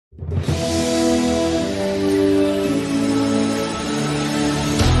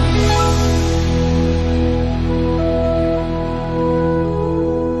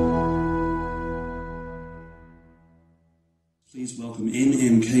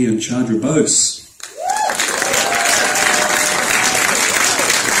Ajay and Chandrabose.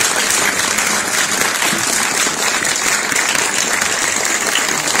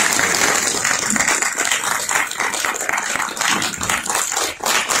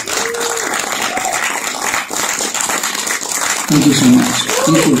 Thank you so much.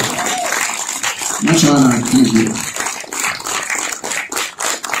 Thank you. Much honored. Thank you.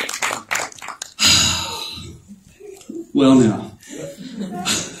 Well now,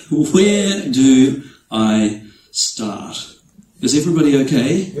 where do I start? Is everybody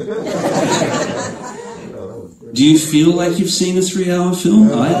okay? Do you feel like you've seen a 3-hour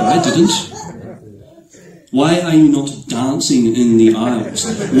film? I didn't. Why are you not dancing in the aisles?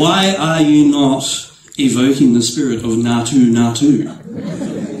 Why are you not evoking the spirit of Naatu Naatu?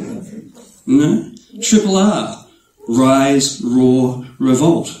 No? Triple R. Rise, roar,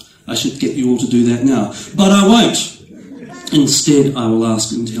 revolt. I should get you all to do that now. But I won't. Instead, I will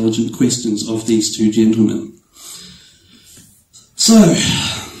ask intelligent questions of these two gentlemen. So,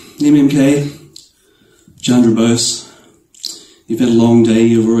 MMK, Chandrabose, you've had a long day,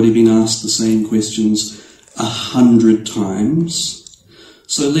 you've already been asked the same questions 100 times.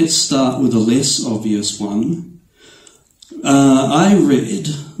 So let's start with a less obvious one. I read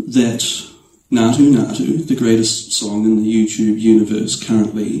that Naatu Naatu, the greatest song in the YouTube universe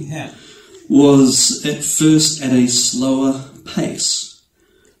currently, was at first at a slower pace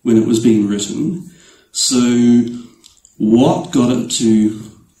when it was being written. So what got it to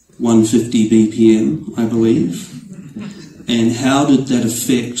 150 BPM, I believe? And how did that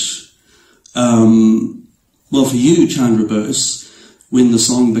affect, well, for you, Chandrabose, when the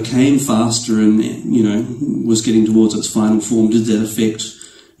song became faster and, you know, was getting towards its final form, did that affect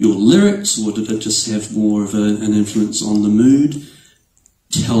your lyrics, or did it just have more of an influence on the mood?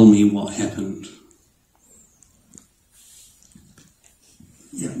 Tell me what happened.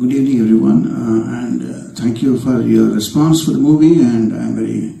 Yeah, good evening, everyone, and thank you for your response for the movie, and I'm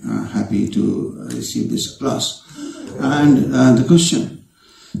very happy to receive this applause. And the question,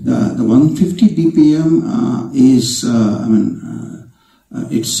 the 150 BPM is,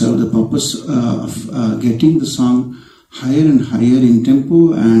 it served the purpose of getting the song higher and higher in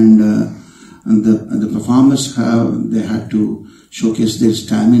tempo, and the performers had to showcase their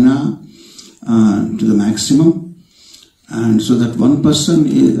stamina to the maximum, and so that one person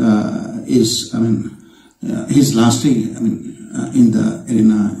is lasting, in the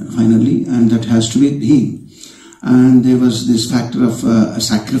arena finally, and that has to be him. And there was this factor of a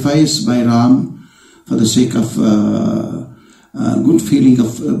sacrifice by Ram for the sake of good feeling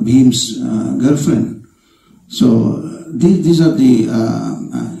of Bhim's girlfriend. So these are the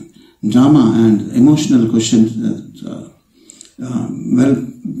drama and emotional questions that well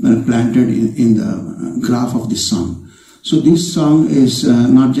planted in the graph of this song. So this song is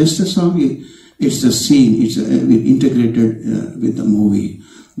not just a song; it's a scene. It's integrated with the movie.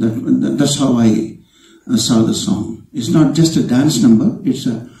 That's how I saw the song. It's not just a dance number; it's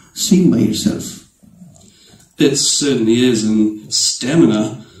a scene by itself. It certainly is, and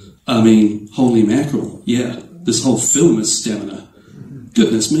stamina. I mean, holy mackerel! Yeah, this whole film is stamina.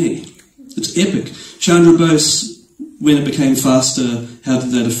 Goodness me, it's epic. Chandrabose, when it became faster, how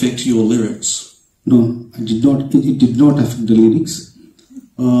did that affect your lyrics? No, it did not affect the lyrics.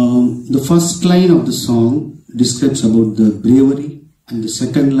 The first line of the song describes about the bravery, and the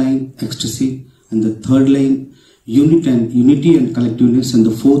second line, ecstasy, and the third line, unity and collectiveness, and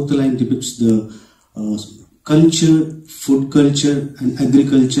the fourth line depicts the culture, food culture, and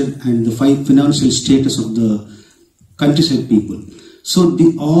agriculture, and the financial status of the countryside people. So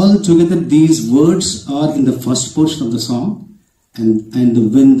all together these words are in the first portion of the song, and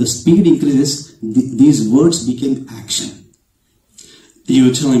when the speed increases, these words became action. You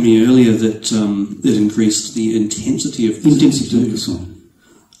were telling me earlier that it increased the intensity of the song.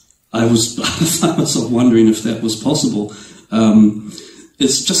 I found myself wondering if that was possible.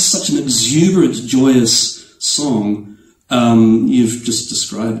 It's just such an exuberant, joyous song. You've just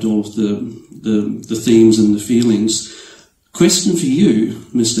described all of the themes and the feelings. Question for you,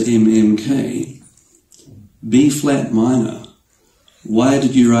 Mr. MMK. B-flat minor. Why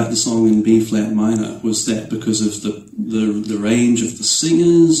did you write the song in B-flat minor? Was that because of the range of the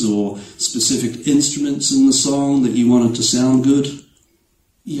singers, or specific instruments in the song that you wanted to sound good?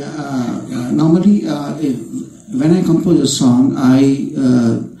 Yeah, normally when I compose a song, I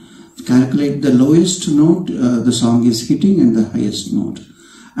calculate the lowest note the song is hitting and the highest note.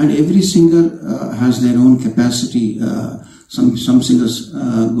 And every singer has their own capacity. Some singers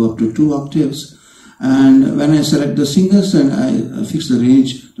go up to 2 octaves. And when I select the singers, and I fix the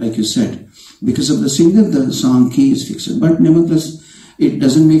range, like you said, because of the singer, the song key is fixed. But nevertheless, it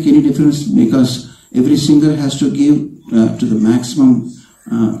doesn't make any difference because every singer has to give to the maximum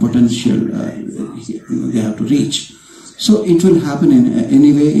potential they have to reach. So it will happen in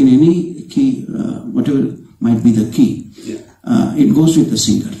any way, in any key, whatever might be the key. It goes with the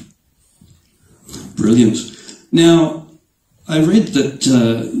singer. Brilliant. Now, I read that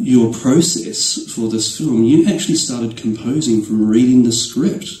your process for this film, you actually started composing from reading the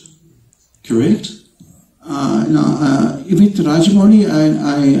script, correct? With Rajamouli,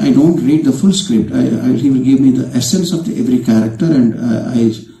 I don't read the full script. He will give me the essence of every character, and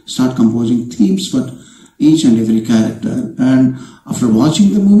I start composing themes for each and every character. And after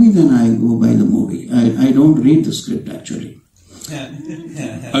watching the movie, then I go by the movie. I don't read the script actually.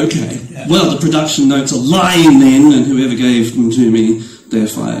 Okay. Well, the production notes are lying then, and whoever gave them to me, they're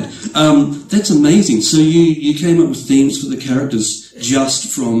fired. That's amazing. So you came up with themes for the characters just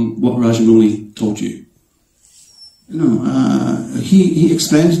from what Rajamouli told you? He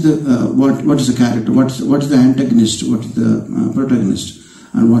explains what is the character, what is the antagonist, what is the protagonist,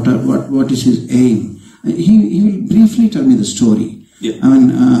 and what is his aim. He will briefly tell me the story. Yeah.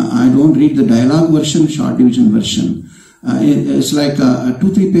 I don't read the dialogue version, short division version. It's like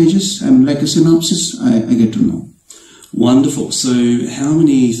 2-3 pages, and like a synopsis, I get to know. Wonderful. So how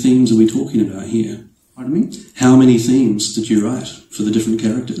many themes are we talking about here? Pardon me? How many themes did you write for the different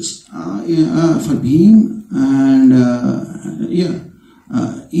characters? For Beam, and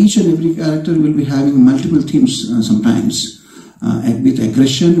each and every character will be having multiple themes sometimes. With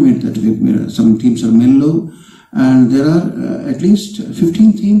aggression, with some themes are mellow, and there are at least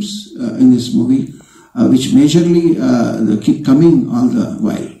 15 themes in this movie, which majorly keep coming all the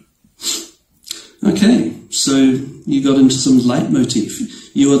while. Okay, so you got into some leitmotif.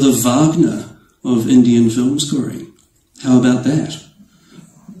 You are the Wagner of Indian film scoring. How about that?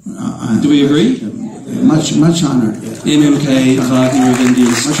 Do we agree? Much honored. MMK, Wagner of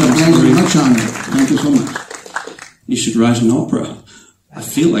Indian film scoring. Much honored. Thank you so much. You should write an opera. I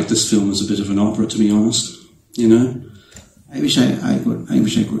feel like this film is a bit of an opera, to be honest. You know? I wish I could.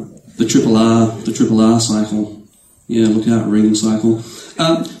 The triple R cycle. Yeah, look out, ring cycle.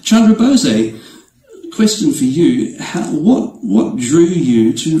 Chandrabose, question for you. What drew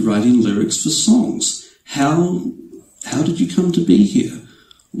you to writing lyrics for songs? How did you come to be here?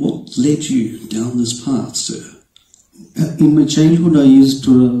 What led you down this path, sir? In my childhood, I used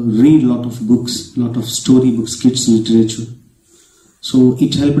to read a lot of books, lot of story books, kids' literature. So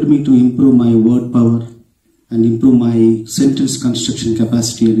it helped me to improve my word power and improve my sentence construction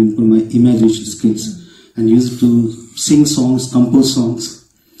capacity and improve my imagination skills. And used to sing songs, compose songs.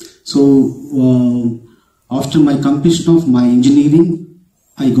 So after my completion of my engineering,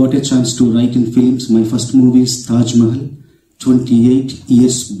 I got a chance to write in films. My first movie is Taj Mahal. 28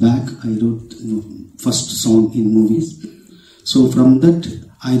 years back, I wrote first song in movies. So from that,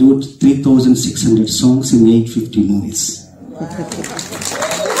 I wrote 3,600 songs in 850 movies.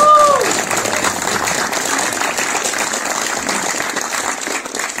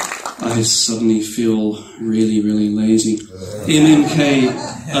 I suddenly feel really, really lazy. MMK,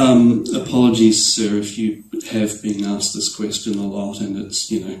 apologies, sir, if you have been asked this question a lot and it's,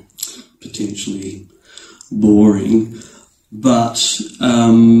 potentially boring. But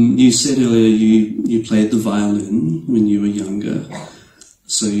you said earlier you played the violin when you were younger,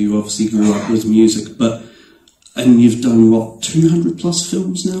 so you obviously grew up with music. And you've done, 200 plus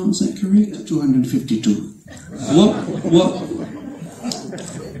films now, is that correct? 252. What?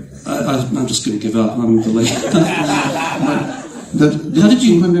 I'm just going to give up. I'm delayed. How did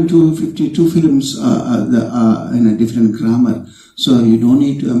you? 252 films in a different grammar, so you don't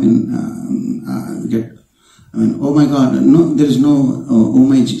need to. Oh my God! No, there is no oh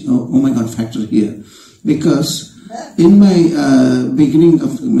my God factor here, because in my beginning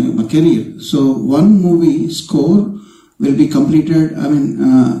of my career, so one movie score will be completed.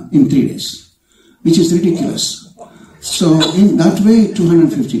 In 3 days, which is ridiculous. So in that way,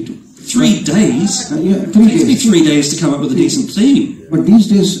 252. 3 days? 3 days. It takes me 3 days to come up with a decent theme. But these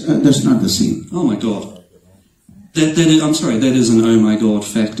days, that's not the same. Oh my God. That is an oh my God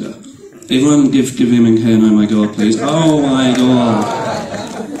factor. Everyone give MMK an oh my God, please. Oh my God.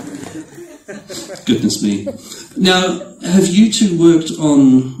 Goodness me. Now, have you two worked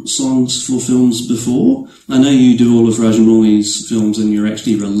on songs for films before? I know you do all of Rajamouli's films and you're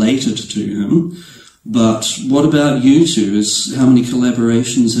actually related to him. But what about you two? How many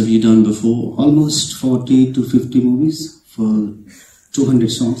collaborations have you done before? Almost 40 to 50 movies for 200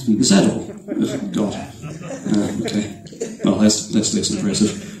 songs. Is that all? God. Okay. Well, that's less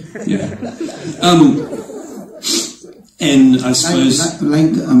impressive. Yeah. And I suppose...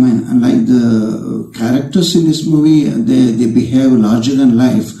 Like the characters in this movie, they behave larger than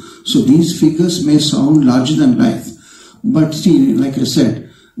life. So these figures may sound larger than life. But see, like I said,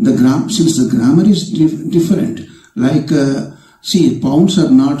 since the grammar is different, like, see, pounds are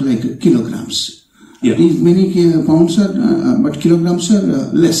not like kilograms. Yeah. Many pounds are, but kilograms are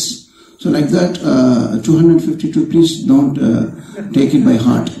less. So like that, 252, please don't take it by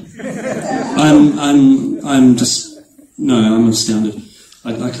heart. I'm astounded.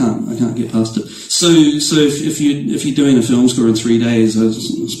 I can't get past it. So if you're doing a film score in 3 days, I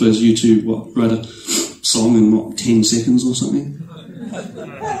suppose you two write a song in 10 seconds or something?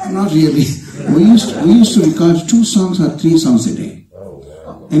 Not really. We used to record 2 songs or 3 songs a day,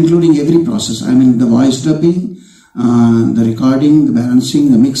 including every process. I mean, the voice dubbing, the recording, the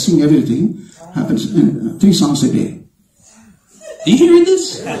balancing, the mixing, everything happens in 3 songs a day. Are you hearing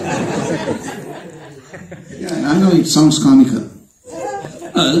this? Yeah, I know it sounds comical.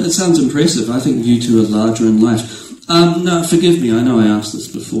 It sounds impressive. I think you two are larger in life. No, forgive me, I know I asked this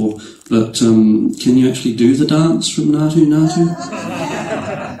before, but can you actually do the dance from Naatu Naatu?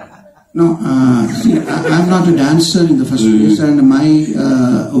 No, see, I'm not a dancer in the first place, and my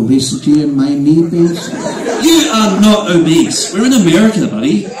obesity and my knee pains... You are not obese. We're in America,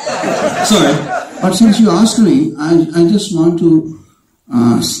 buddy. Sorry. But since you asked me, I just want to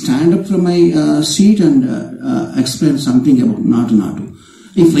stand up from my seat and explain something about Naatu Naatu.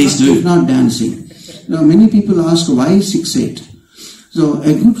 Please do. If not dancing. Now, many people ask, why 6/8? So,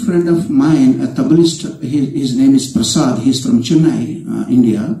 a good friend of mine, a tablaist, his name is Prasad, he's from Chennai,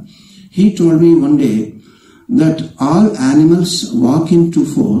 India. He told me one day that all animals walk in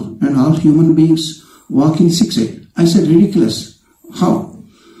 2/4 and all human beings walk in 6/8. I said, ridiculous. How?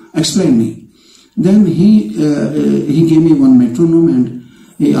 Explain me. Then he gave me one metronome and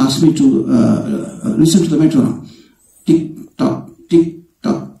he asked me to listen to the metronome. Tick tock, tick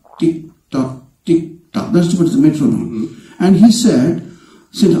tock, tick tock, tick tock. That's what the metronome. Mm-hmm. And he said,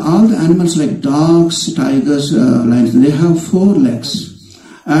 since all the animals like dogs, tigers, lions, they have 4 legs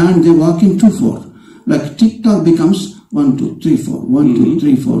and they walk in 2/4. Like tick tock becomes 1, 2, 3, 4, 1, 2,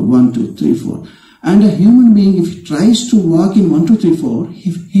 3, 4, 1, 2, 3, 4. And a human being, if he tries to walk in 1, 2, 3, 4,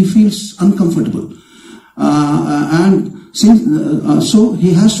 he feels uncomfortable. And since, so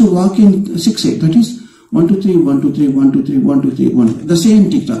he has to walk in 6/8. That is 1, 2, 3, 1, 2, 3, 1, 2, 3, 1, 2, 3, 1. The same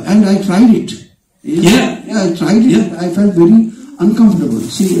tick-tock. And I tried it. Yeah, I tried it. Yeah. I felt very uncomfortable.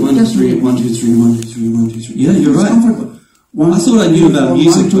 See, 1, 2, 3, 1, 2, 3, 1, 2, 3, 1, 2, 3. Yeah, you're right. Comfortable. I thought I knew about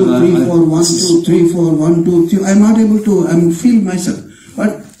music. 1, 2, 3, 4, 1, 2, 3, 4, 1, 2, 3. I'm not able to feel myself.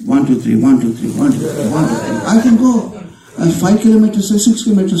 But 1, 2, 3, 1, 2, 3, 1, 2, 3, 1, 2, 3. I can go 5 kilometers or 6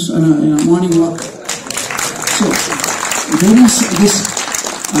 kilometers in a morning walk. So there is this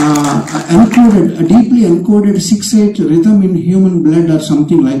deeply encoded 6/8 rhythm in human blood or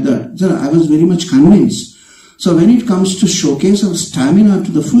something like that. So I was very much convinced. So when it comes to showcase of stamina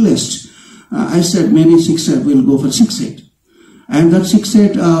to the fullest, I said maybe 6/8 we'll go for 6/8. And that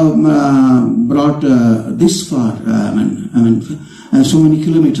 6/8 brought this far, so many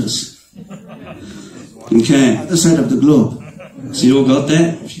kilometers. Okay. Other side of the globe. So you all got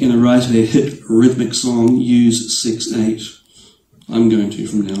that? If you're going to write a hit rhythmic song, use 6/8. I'm going to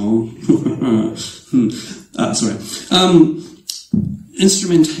from now on. Sorry.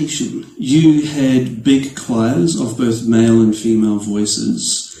 Instrumentation. You had big choirs of both male and female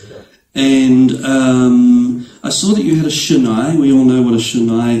voices. And I saw that you had a shinai. We all know what a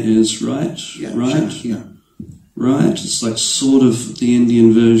shinai is, right? Yeah, right? Yeah. Right? It's like sort of the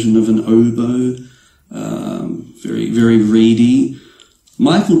Indian version of an oboe. Very, very reedy.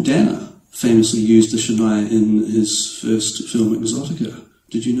 Michael Danner famously used the shinai in his first film Exotica.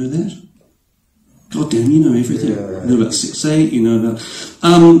 Did you know that? God damn, you know everything. You know about 6/8, you know about...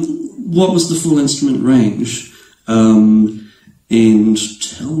 what was the full instrument range? And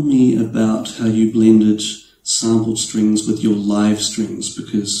tell me about how you blended sampled strings with your live strings,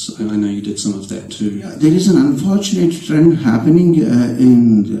 because I know you did some of that too. Yeah, there is an unfortunate trend happening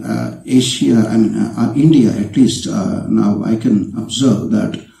in Asia and India, at least now I can observe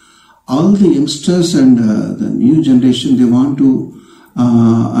that all the youngsters and the new generation, they want to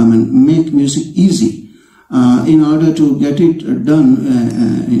make music easy. In order to get it done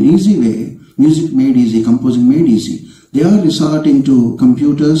in an easy way, music made easy, composing made easy, they are resorting to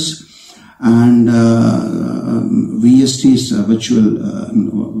computers and VSTs, virtual,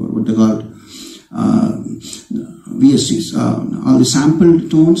 what they call VSTs, all the sampled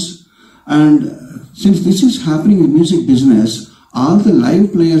tones. And since this is happening in music business, all the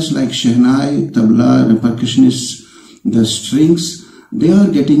live players like Shehnai, tabla, and percussionists, the strings, they are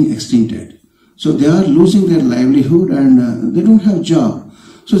getting extincted. So they are losing their livelihood and they don't have job.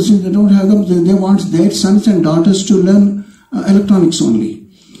 So since they don't have them, they want their sons and daughters to learn electronics only.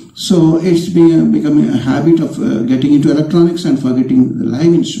 So it's becoming a habit of getting into electronics and forgetting the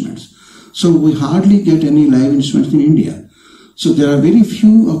live instruments. So we hardly get any live instruments in India. So there are very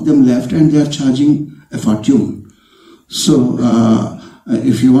few of them left and they are charging a fortune. So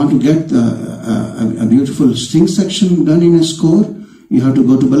if you want to get a beautiful string section done in a score, you have to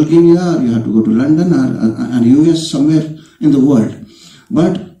go to Bulgaria, or you have to go to London or US, somewhere in the world.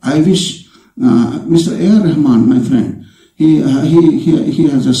 But I wish Mr. A.R. Rahman, my friend, he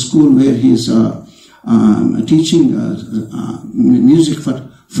has a school where he is teaching music for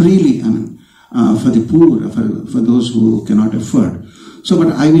freely, I mean, for the poor, for those who cannot afford. So,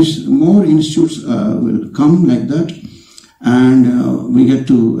 but I wish more institutes will come like that, and we get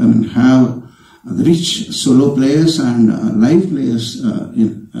to, I mean, have rich solo players and live players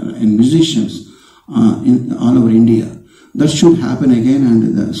and musicians in all over India. That should happen again,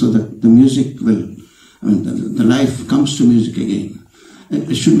 and so that the music will, I mean, the life comes to music again.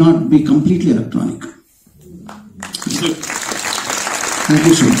 It should not be completely electronic. Thank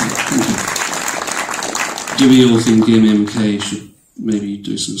you so much. Thank you. Do we all think MMK should maybe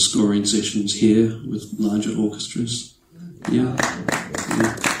do some scoring sessions here with larger orchestras? Yeah.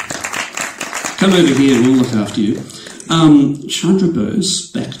 Come over here and we'll look after you.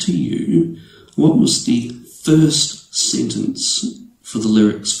 Chandrabose, back to you. What was the first sentence for the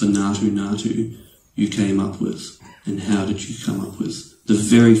lyrics for Naatu Naatu you came up with? And how did you come up with the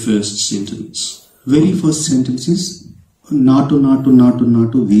very first sentence? Very first sentence is Naatu Naatu Naatu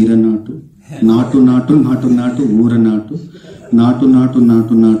Naatu Veera Naatu Naatu Naatu Naatu Naatu Oora Naatu Naatu Naatu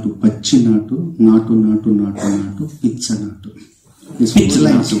Naatu Naatu Pachi Naatu Naatu Naatu Naatu Naatu Pitsa Naatu.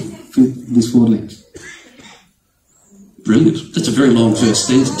 These four lines. Brilliant. That's a very long first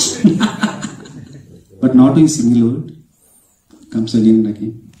sentence. But Naatu is single word. Comes again and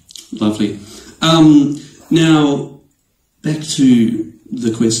again. Lovely. Now, back to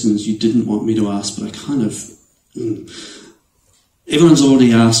the questions you didn't want me to ask, but I kind of... Everyone's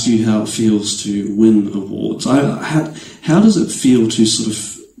already asked you how it feels to win awards. How does it feel to sort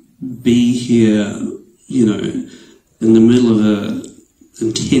of be here, you know, in the middle of a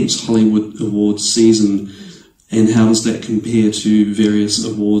intense Hollywood awards season, and how does that compare to various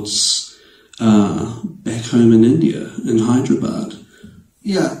awards back home in India, in Hyderabad?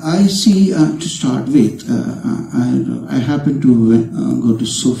 Yeah, I see, to start with, I happened to go to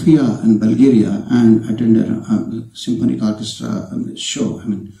Sofia in Bulgaria and attend a symphonic orchestra show, I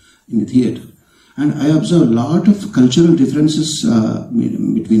mean, in the theater. And I observed a lot of cultural differences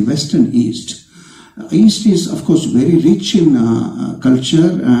between West and East. East is, of course, very rich in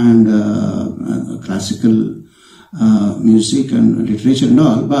culture and classical music and literature and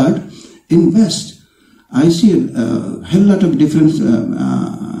all, but in West, I see a hell lot of difference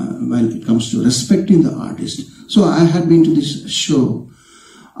when it comes to respecting the artist. So I had been to this show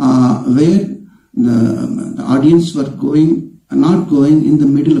where the audience were not going in the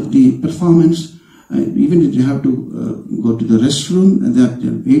middle of the performance. Even if they have to go to the restroom, they're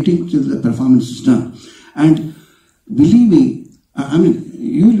waiting till the performance is done. And believe me, I mean,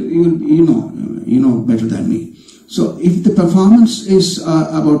 you know better than me. So if the performance is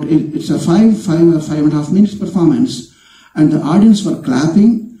it's a 5.5 minutes performance, and the audience were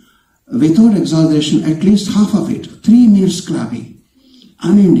clapping without exaggeration, at least half of it, 3 minutes clapping,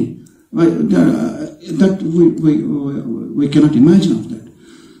 unending. That we cannot imagine of that.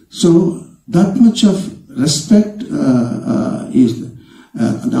 So that much of respect is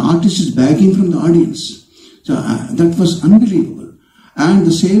the artist is begging from the audience. So that was unbelievable. And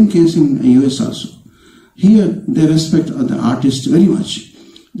the same case in US also. Here they respect the artist very much.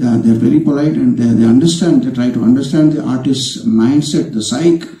 They're very polite and they understand. They try to understand the artist's mindset, the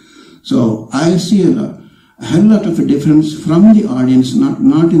psyche. So I see a hell lot of a difference from the audience, not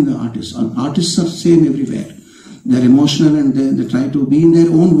in the artist. Artists are same everywhere. They're emotional and they try to be in their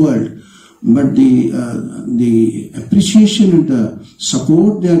own world. But the appreciation and the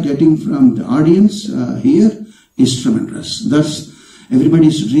support they are getting from the audience here is tremendous. That's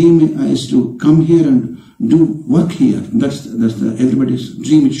everybody's dream is to come here and do work here. That's everybody's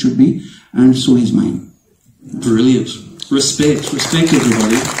dream. It should be, and so is mine. Brilliant. Respect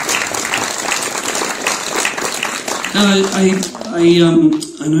everybody.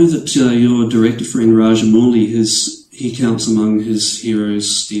 I know that your director friend Rajamouli he counts among his heroes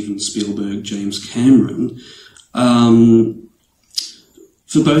Steven Spielberg, James Cameron.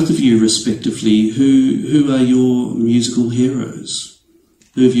 For both of you, respectively, who are your musical heroes?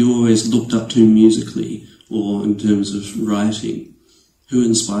 Who have you always looked up to musically or in terms of writing? Who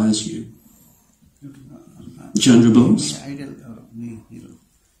inspires you? Chandrabose? Ideal hero.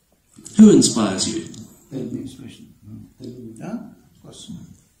 Who inspires you? Inspiration. Yeah, of course.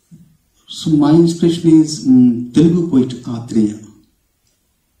 So my inspiration is Telugu poet Atreya.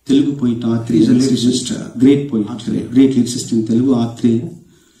 Telugu poet Atreya. He's a lyricist. Great poet. Atreya. Great lyricist in Telugu, Atreya.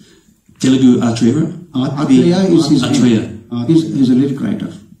 Telugu Atreya? Atreya is his Atreya. He's a lyric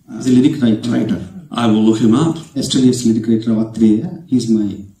writer. He's a lyric writer. I will look him up. Yesterday's lyric writer Atreya. He's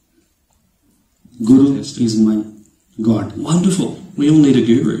my guru. Fantastic. He's my God. Wonderful. We all need a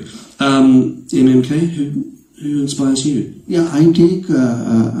guru. MMK, who inspires you? Yeah, I take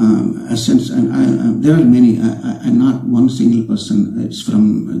a sense, and there are many. I'm not one single person. It's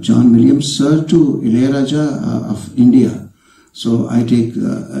from John Williams, sir, to Ilayaraja of India. So I take.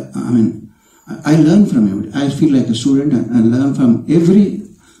 I learn from him. I feel like a student, and I learn from every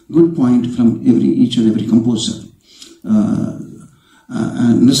good point from each and every composer.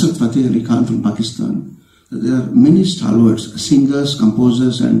 Nusrat Fateh Ali Khan from Pakistan. There are many stalwarts, singers,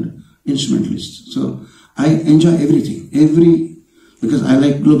 composers, and instrumentalists. So I enjoy everything, because I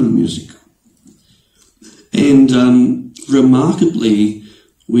like global music. And remarkably,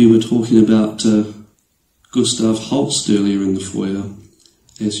 we were talking about Gustav Holst earlier in the foyer,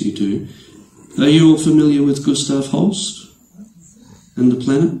 as you do. Are you all familiar with Gustav Holst and the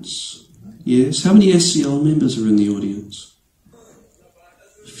Planets? Yes. How many SCL members are in the audience?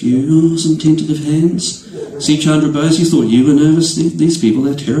 Few, some tentative hands. See, Chandrabose, you thought you were nervous? These people,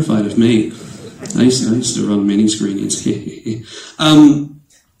 they're terrified of me. I used to run many screenings. In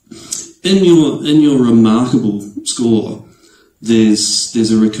your remarkable score, there's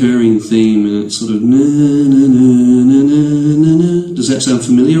a recurring theme, and it's sort of na na na na na na na. Does that sound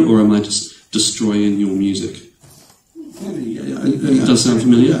familiar, or am I just destroying your music? It does sound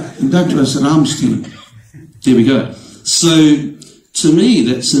familiar. That was Ram's theme. There we go. So, to me,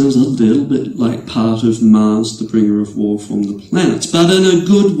 that sounds a little bit like part of Mars, the bringer of war from the planets, but in a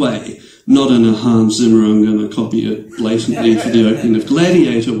good way, not in a Hans Zimmer, I'm going to copy it blatantly for the opening of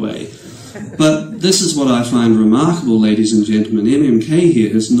Gladiator way. But this is what I find remarkable, ladies and gentlemen. MMK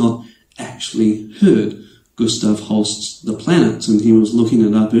here has not actually heard Gustav Holst's The Planets, and he was looking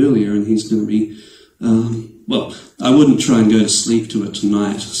it up earlier, and he's going to be, well, I wouldn't try and go to sleep to it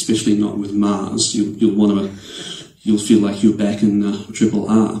tonight, especially not with Mars. You'll feel like you're back in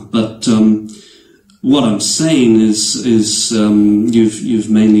RRR. But what I'm saying is you've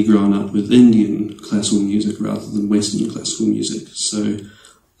mainly grown up with Indian classical music rather than Western classical music. So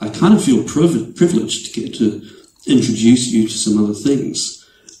I kind of feel privileged to get to introduce you to some other things.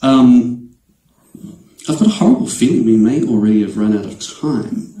 I've got a horrible feeling we may already have run out of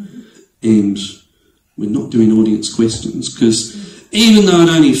time, and we're not doing audience questions, because even though it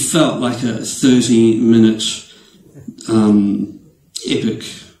only felt like a 30-minute epic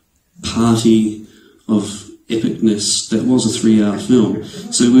party of epicness, that was a 3-hour film.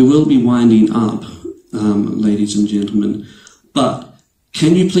 So we will be winding up, ladies and gentlemen. But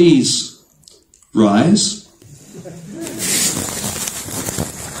can you please rise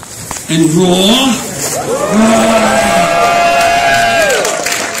and roar?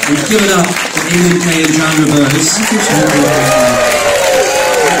 And give it up for MMK and Chandrabose.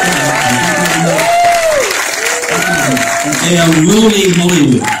 They are ruling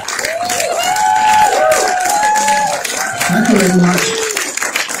Hollywood. Thank you very much.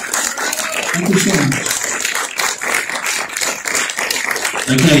 Thank you so much.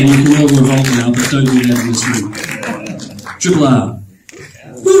 Okay, you can all revolt now, but don't do that in this room. RRR.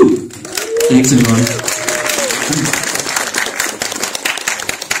 Woo! Thanks, everyone.